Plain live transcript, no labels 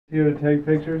Here to take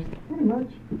pictures? Pretty much,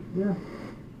 yeah.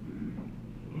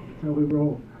 That's how we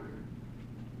roll.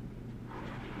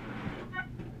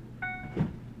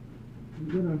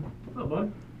 What's up,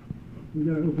 bud? You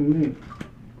gotta open me.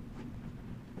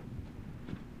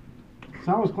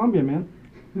 So how was Columbia, man?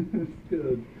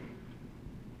 Good.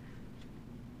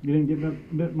 You didn't get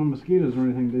bit by mosquitoes or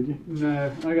anything, did you?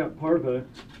 No, I got parvo.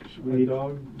 Sweet. A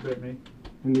dog bit me.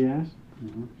 In the ass?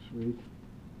 Mm-hmm. Sweet.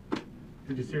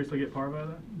 Did you seriously get parvo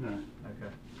though? No.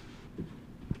 Okay.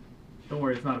 Don't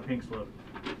worry, it's not a pink slip.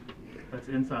 That's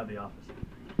inside the office.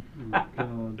 Oh,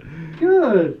 God.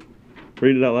 Good!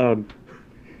 Read it out loud.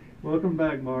 Welcome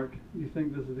back, Mark. You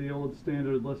think this is the old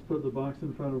standard, let's put the box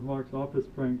in front of Mark's office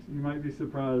pranks. You might be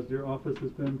surprised. Your office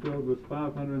has been filled with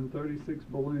 536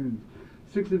 balloons.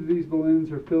 6 of these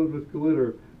balloons are filled with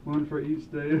glitter, 1 for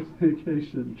each day of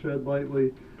vacation. Tread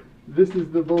lightly. This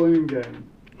is the balloon game.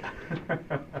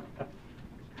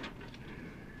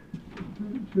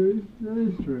 True. That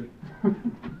is true.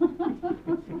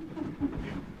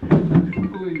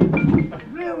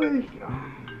 Really?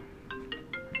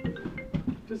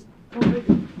 Just don't make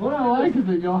it. What I like is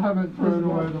that y'all haven't thrown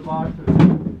away the boxes.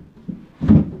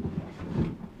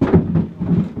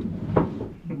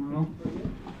 Well,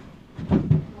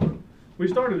 We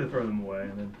started to throw them away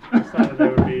and then decided they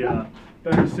would be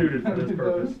better suited for this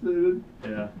purpose.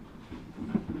 Yeah.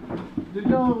 Did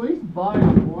y'all at least buy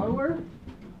a blower?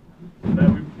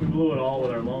 No, we blew it all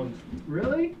with our lungs.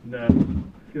 Really? No.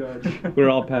 Good. We're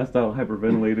all passed out,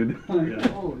 hyperventilated. Yeah.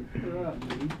 Holy crap,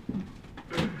 dude.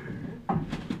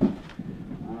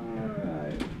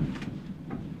 Alright.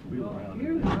 We were around.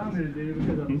 Here's what I'm going to do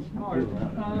because I'm smart. We were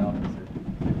around in the office.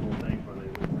 The whole thing before they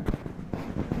would.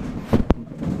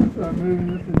 Start moving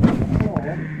this into the wall.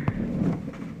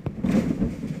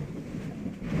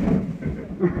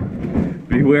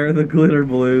 Beware the glitter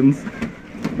balloons.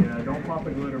 Yeah, don't pop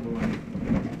the glitter balloons.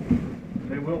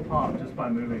 They will pop just by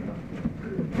moving them.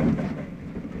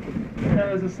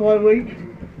 That was a slow leak.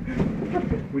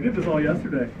 We did this all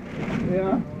yesterday.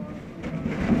 Yeah.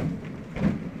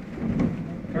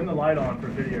 Turn the light on for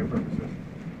video purposes.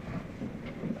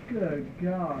 Good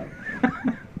God.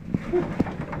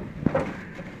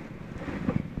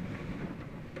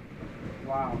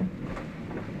 Wow.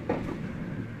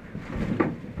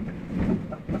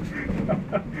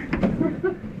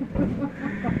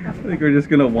 I think we're just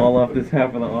gonna wall off this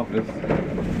half of the office.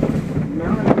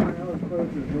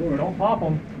 Don't pop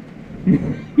them.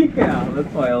 Yeah,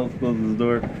 that's why Alice closes his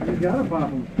door. You gotta pop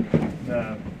them.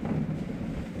 No.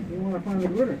 You wanna find the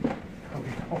glitter.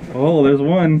 Oh, there's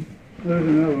one. There's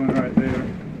another one right there.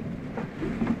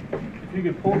 If you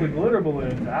could pull the glitter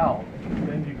balloons out,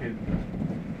 then you could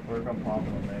work on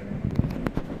popping them maybe.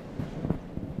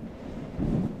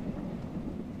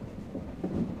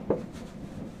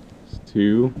 It's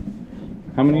 2.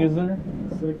 How many is there?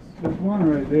 6. There's one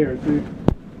right there, too.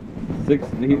 6.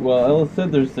 Well, Ellis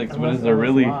said there's 6, but Unless is there Ellis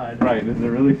really? lied. Right, is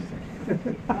there really?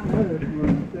 I know there's more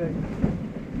than 6.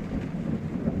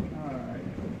 Alright.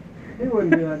 He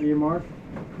wouldn't do that to you, Mark.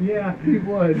 Yeah, he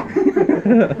would. Let's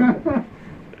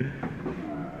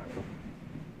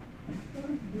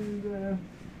do this.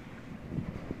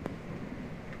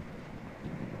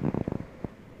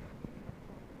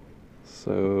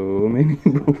 So many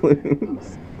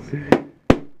balloons.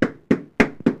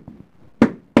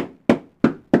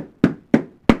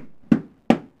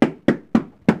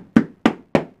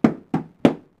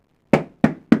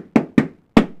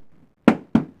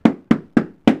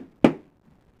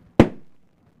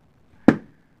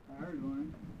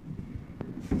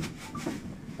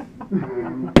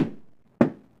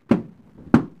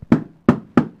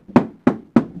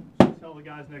 Tell the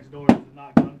guys next door this is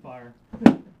not gunfire.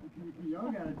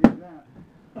 Y'all gotta do that.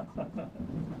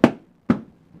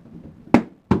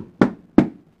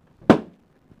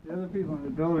 The other people in the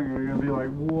building are gonna be like,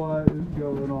 what is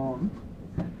going on?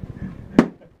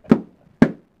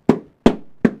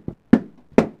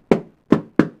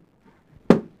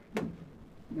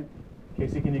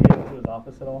 Casey, can you get into his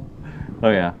office at all? Oh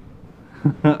yeah.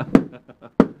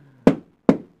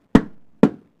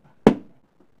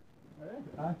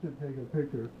 I should take a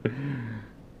picture.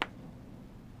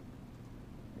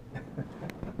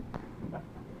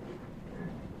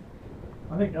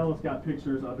 I think Ellis got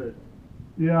pictures of it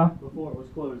Yeah. before it was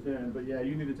closed in, but yeah,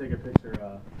 you need to take a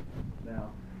picture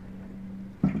now.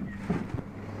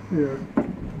 Here.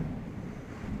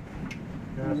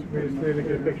 Guys, we just need to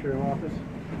get a picture of office.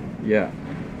 Yeah.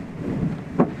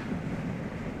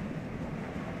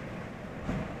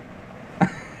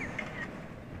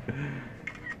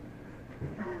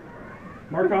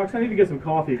 Mark Cox, I need to get some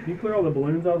coffee. Can you clear all the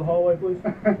balloons out of the hallway, please?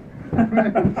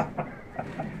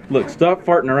 Look, stop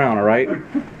farting around, all right?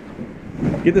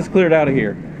 Get this cleared out of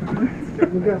here.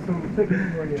 We got some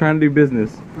tickets for you. Trying to do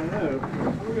business. I know.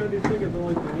 We're gonna do tickets on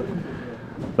like the living.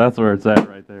 That's where it's at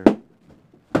right there.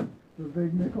 The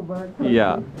big Nickleback.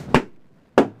 Yeah.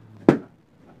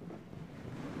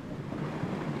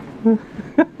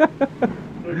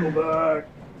 Nickleback.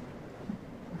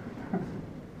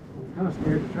 I'm kind of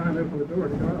scared to try and open the door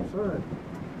to go outside.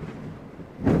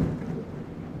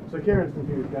 So Karen's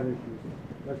computer's got issues.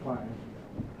 That's why I asked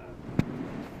you.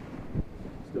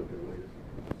 Still good ways.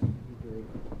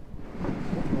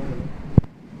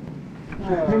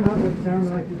 Came up with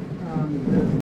sounded like this